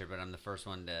boring answer, but I'm the first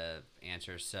one to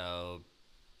answer. So,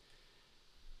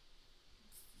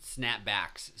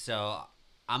 snapbacks. So,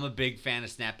 I'm a big fan of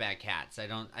snapback hats.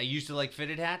 I used to like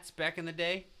fitted hats back in the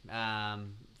day.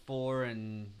 7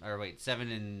 and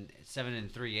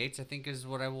 3/8 I think is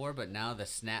what I wore, but now the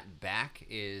snapback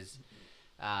is.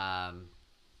 I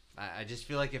just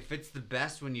feel like it fits the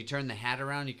best when you turn the hat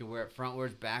around. You can wear it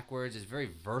frontwards, backwards. It's very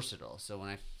versatile. So when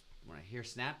I hear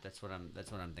snap, that's what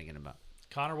I'm thinking about.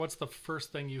 Connor, what's the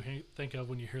first thing you think of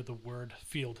when you hear the word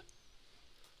field?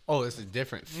 Oh, this is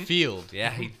different. Field.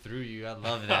 Yeah, he threw you. I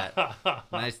love that.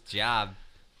 Nice job.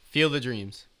 Field of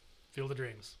Dreams. Field of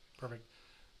Dreams. Perfect.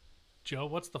 Joe,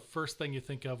 what's the first thing you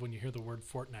think of when you hear the word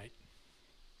Fortnite?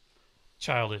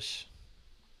 Childish.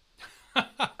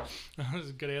 That's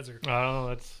a good answer. I don't know.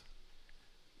 That's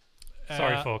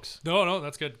sorry, folks. No,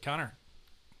 that's good. Connor,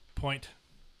 point.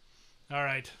 All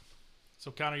right. So,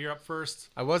 Connor, you're up first.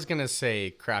 I was going to say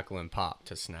crackle and pop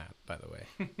to snap, by the way.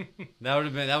 That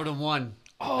would have won.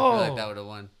 Oh, I feel like that would have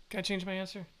won. Can I change my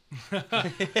answer?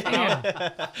 Damn.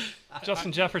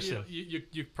 Justin Jefferson.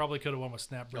 You probably could have won with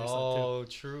snap bracelet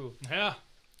too. True. Yeah.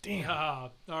 Damn.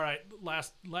 All right.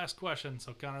 Last question.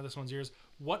 So, Connor, this one's yours.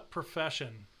 What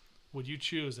profession would you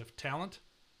choose if talent,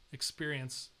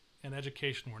 experience, and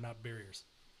education were not barriers?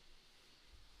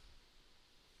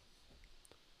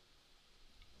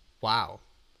 Wow.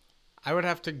 I would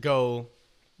have to go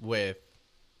with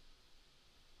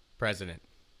president.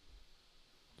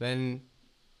 Then,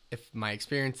 if my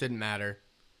experience didn't matter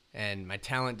and my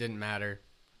talent didn't matter,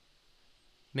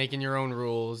 making your own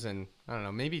rules and, I don't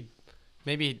know, maybe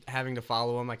having to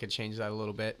follow them, I could change that a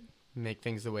little bit, make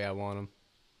things the way I want them.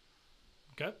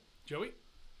 Okay. Joey?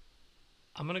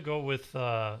 I'm gonna go with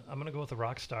a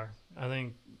rock star. I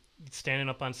think standing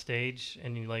up on stage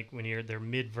and you like when you're their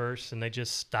mid verse and they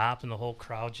just stop and the whole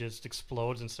crowd just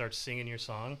explodes and starts singing your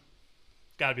song.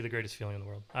 Gotta be the greatest feeling in the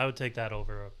world. I would take that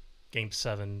over a Game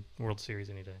 7 World Series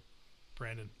any day.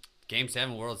 Brandon? Game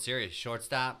 7 World Series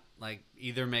shortstop, like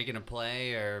either making a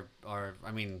play or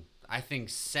I mean, I think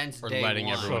since Or day letting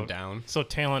one, everyone down. So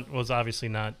talent was obviously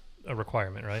not a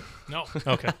requirement, right? No.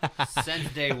 Okay.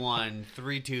 since day one,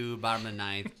 3-2, bottom of the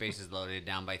ninth, bases loaded,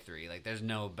 down by 3. Like there's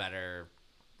no better.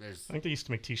 I think they used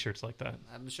to make T-shirts like that.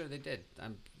 I'm sure they did.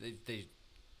 They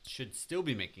should still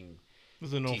be making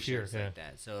There's a no fear. T-shirts Yeah. like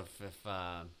that. So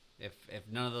if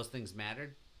none of those things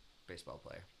mattered, baseball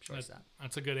player, shortstop.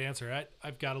 That's a good answer.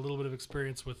 I've got a little bit of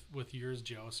experience with yours,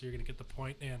 Joe, so you're going to get the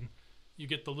point, and you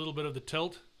get the little bit of the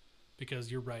tilt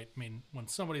because you're right. I mean, when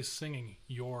somebody's singing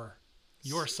your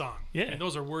song, Yeah. and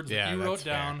those are words Yeah, that you wrote that's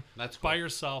fair. down That's by cool.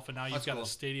 yourself, and now you've That's got cool. a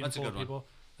stadium That's a full of good one. people.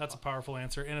 That's a powerful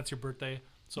answer, and it's your birthday.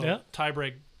 So Yeah.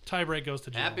 tiebreak goes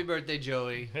to Joe. Happy birthday,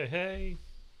 Joey. Hey.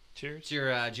 Cheers. It's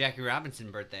your Jackie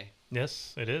Robinson birthday.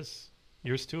 Yes, it is.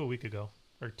 Yours too a week ago.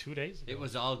 Or 2 days ago. It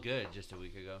was all good just a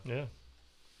week ago. Yeah.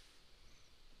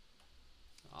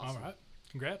 Awesome. All right.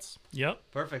 Congrats.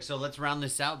 Yep. Perfect. So let's round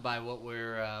this out by what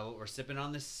we're sipping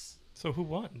on this. So who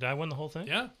won? Did I win the whole thing?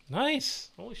 Yeah.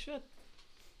 Nice. Holy shit.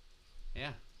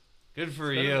 Yeah. Good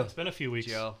for It's you. It's been a few weeks.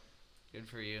 Joe. Good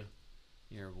for you.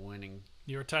 You're winning.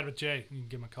 You were tied with Jay. You can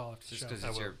give him a call after the Just show. because I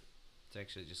it's will. your. It's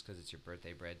actually just because it's your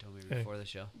birthday. Brad told me Hey. before the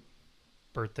show.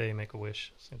 Birthday, make a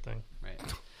wish, same thing. Right.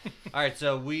 All right.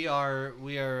 So we are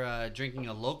drinking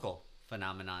a local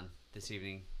phenomenon this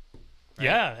evening. Right?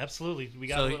 Yeah, absolutely. We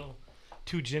got So- a little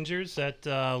 2 gingers at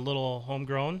little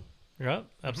homegrown. Yep,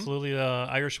 absolutely.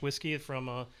 Irish whiskey from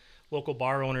a local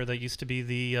bar owner that used to be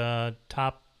the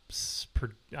top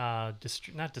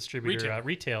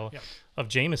retail Yep. of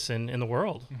Jameson in the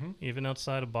world, even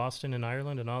outside of Boston and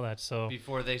Ireland and all that. So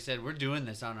Before they said we're doing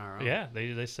this on our own. yeah,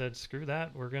 they said screw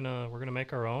that, we're gonna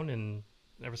make our own, and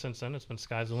ever since then it's been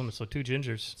sky's the limit. So 2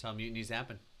 gingers. That's how mutinies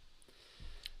happen.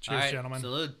 Cheers, All right, gentlemen.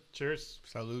 Salute. Cheers.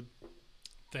 Salud.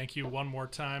 Thank you one more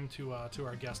time to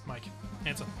our guest, Mike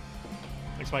Hansen.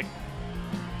 Thanks, Mike.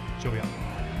 Joey out.